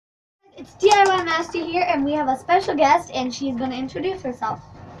it's DIY Master here, and we have a special guest, and she's going to introduce herself.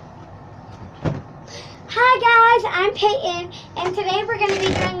 Hi guys, I'm Peyton, and today we're going to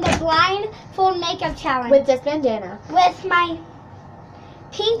be doing the blindfold makeup challenge With this bandana. with my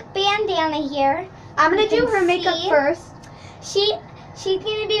pink bandana here. I'm going to do her makeup first. She's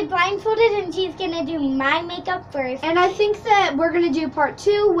going to be blindfolded, and she's going to do my makeup first. And I think that we're going to do part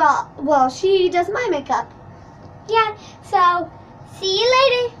 2 while she does my makeup. Yeah, so see you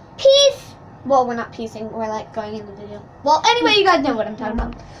later. Peace. Well, we're not piecing. We're like going in the video. Well, anyway, you guys know what I'm talking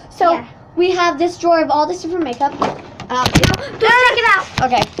about. So Yeah. we have this drawer of all this different makeup. No, don't take it out.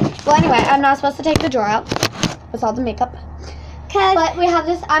 Okay. Well, anyway, I'm not supposed to take the drawer out with all the makeup. But we have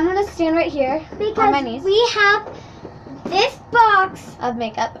this. I'm gonna stand right here on my knees. We have this box Of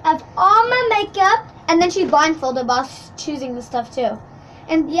makeup. of all my makeup. And then she's blindfolded while choosing the stuff too.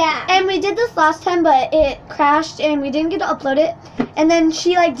 And Yeah. and we did this last time, but it crashed and we didn't get to upload it. And then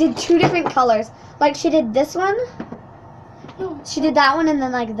she like did 2 different colors. Like she did this one. She did that one and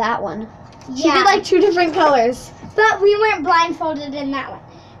then like that one. She did like 2 different colors. But we weren't blindfolded in that one.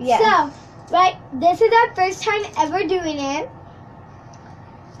 Yeah. So, right, this is our first time ever doing it.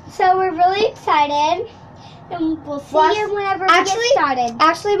 So we're really excited. And we'll see you whenever we get started.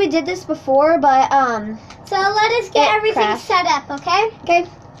 Actually, we did this before, but So let us get it everything crashed. set up, okay? okay.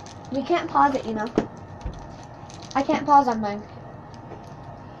 We can't pause it, you know. I can't pause on mine.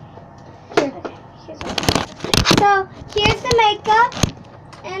 Here. So here's the makeup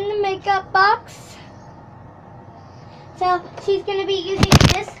and the makeup box. So she's going to be using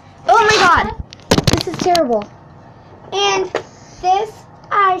this. Oh my god. This is terrible. And this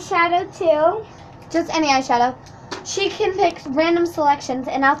eyeshadow too. Just any eyeshadow. She can pick random selections,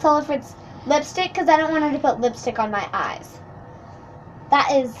 and I'll tell her if it's lipstick, because I don't want her to put lipstick on my eyes. That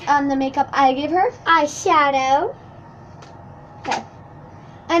is the makeup I gave her. Eyeshadow. Okay.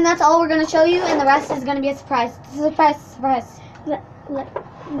 And that's all we're going to show you, and the rest is going to be a surprise. Surprise, surprise. Let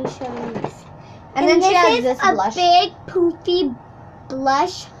me show you this. And then she has this a blush. big poofy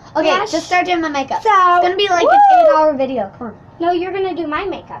blush. Okay, blush. just start doing my makeup. So, It's going to be like woo! an 8-hour video. Come on. No, you're gonna do my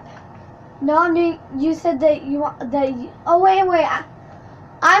makeup. No, I'm doing. You said that you want that. Oh wait.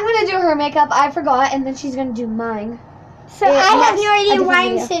 I'm gonna do her makeup. I forgot, and then she's gonna do mine. So I have next, no a idea different why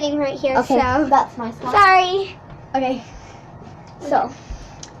I'm video. sitting right here. Okay, So that's my spot. sorry. Okay. So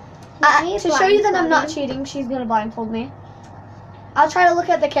to show you that I'm not cheating, she's gonna blindfold me. I'll try to look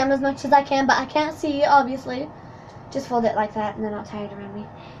at the camera as much as I can, but I can't see obviously. Just fold it like that, and then I'll tie it around me.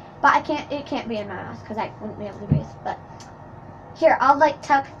 But I can't. It can't be in my mouth because I wouldn't be able to breathe. But here, I'll like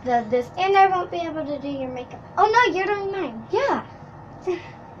tuck this. And I won't be able to do your makeup. Oh no, you're doing mine. Yeah.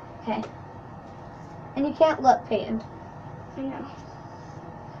 Okay. And you can't look, Peyton. I know.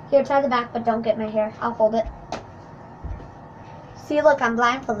 Here, tie the back, but don't get my hair. I'll hold it. See, look, I'm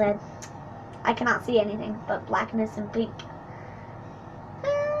blindfolded. I cannot see anything but blackness and pink.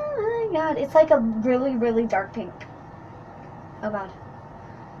 Oh my god, it's like a really, really dark pink. Oh god.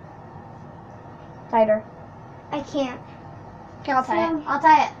 Tighter. I can't. Okay, I'll tie So- it. I'll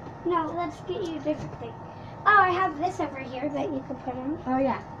tie it. No, let's get you a different thing. Oh, I have this over here that you can put on Oh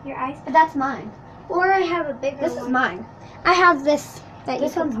yeah. your eyes. But that's mine. Or I have a bigger This one. is mine. I have this that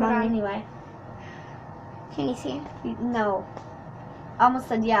This you can one's put mine on. anyway. Can you see? No. I almost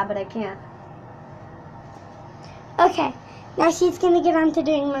said yeah, but I can't. Okay, now she's gonna get on to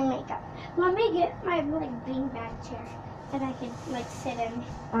doing my makeup. Let me get my like beanbag chair that I can like sit in.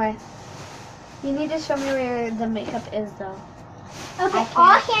 Alright. You need to show me where the makeup is though. Okay, I can't.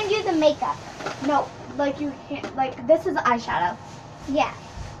 I'll hand you the makeup. No, like you can't, like this is eyeshadow. Yeah.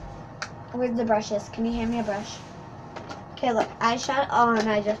 Where's the brushes? Can you hand me a brush? Okay, look, eyeshadow on.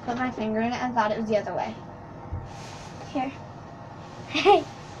 I just put my finger in it and thought it was the other way. Here. Hey.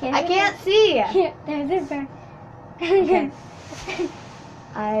 I can't see. Here, there's a bird. Okay.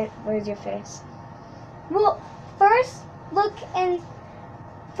 Where's your face? Well, first look and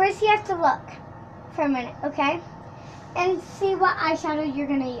first you have to look for a minute, okay? And see what eyeshadow you're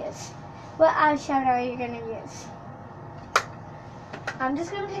gonna use. What eyeshadow are you gonna use? I'm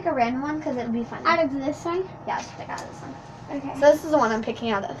just gonna pick a random one because it would be fun. Out of this one? Yeah, I'll just pick out of this one. Okay. So this is the one I'm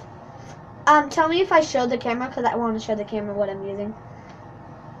picking out of. Tell me if I showed the camera because I want to show the camera what I'm using.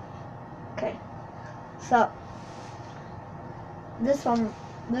 Okay. So this one,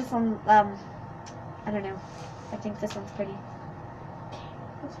 I don't know. I think this one's pretty.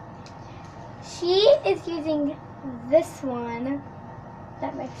 She is using this one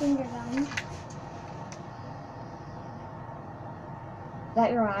that my finger's on. Is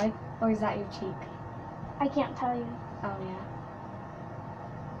that your eye or is that your cheek? I can't tell you. Oh yeah.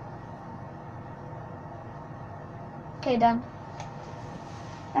 Okay, done.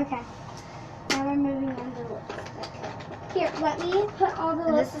 Okay. we're moving on to lipstick. Here, let me put all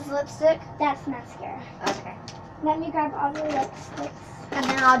the This is lipstick? That's mascara. Okay. Let me grab all the lipsticks. And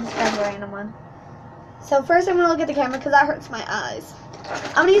then I'll just grab a random one. So first I'm going to look at the camera because that hurts my eyes.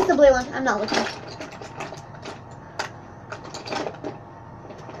 I'm going to use the blue one. I'm not looking.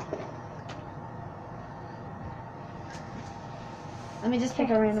 Let me just pick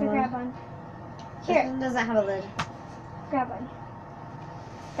a random one. Grab one. This Here. one doesn't have a lid. Grab one.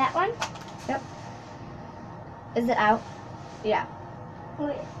 That one? Yep. Is it out? Yeah.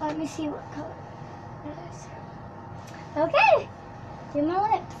 Wait, let me see what color it is. Okay. Do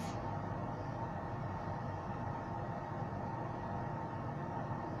my lips.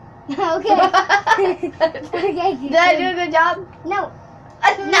 Okay. Okay. Did I do a good job? No.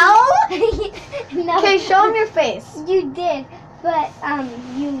 No? No. Okay, show them your face. You did, but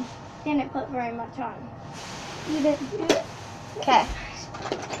you didn't put very much on. You didn't do it. Okay.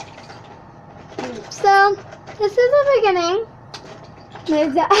 So, this is the beginning.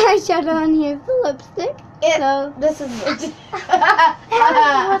 There's the eyeshadow and here's the lipstick. So, This is lipstick.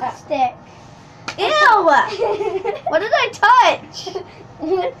 Ew! What did I touch?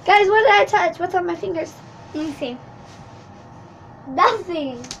 Guys, what did I touch? What's on my fingers? Let me see.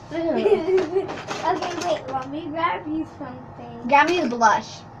 Nothing. Okay, wait. Let me grab you something. Grab me the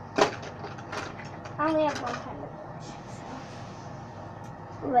blush. I only have one kind of blush.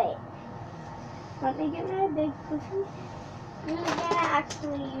 So. Wait. Let me get my big brush. I'm gonna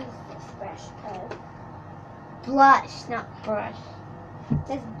actually use this brush because Blush, not brush.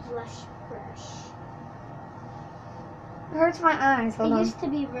 this blush brush. It hurts my eyes. Hold it on. used to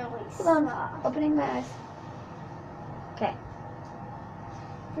be really Hold on. soft. Opening my eyes. Okay.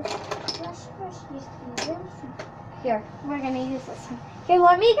 This blush brush used to be really soft. Here. We're gonna use this one. Okay,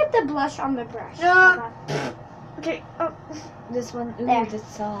 let me get the blush on the brush. No. Hold on. Okay. Oh. This one. Ooh, There. it's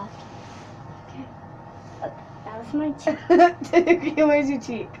soft. That was my cheek. Okay, where's your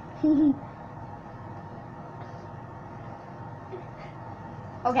cheek?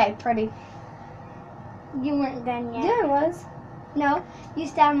 Okay, pretty. You weren't done yet. Yeah, it was. No, you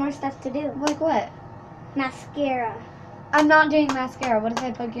still have more stuff to do. Like what? Mascara. I'm not doing mascara. What if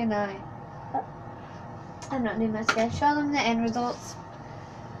I poke you in the eye? I'm not doing mascara. Show them the end results.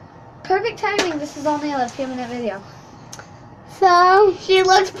 Perfect timing. This is only a 2-minute video. So, She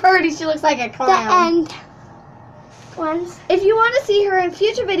looks pretty. She looks like a the clown. end. Once. If you want to see her in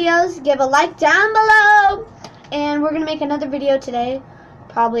future videos, give a like down below. And we're going to make another video today.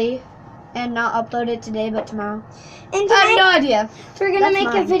 Probably. And not upload it today, but tomorrow. And I have tonight, no idea. we're going to That's make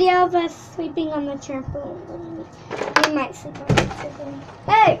a mine. video of us sleeping on the trampoline. We might sleep on the trampoline.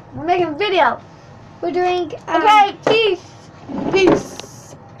 Hey, we're making a video. We're doing. Okay, peace.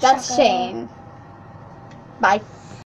 Peace. That's Chocolate. Shane. Bye.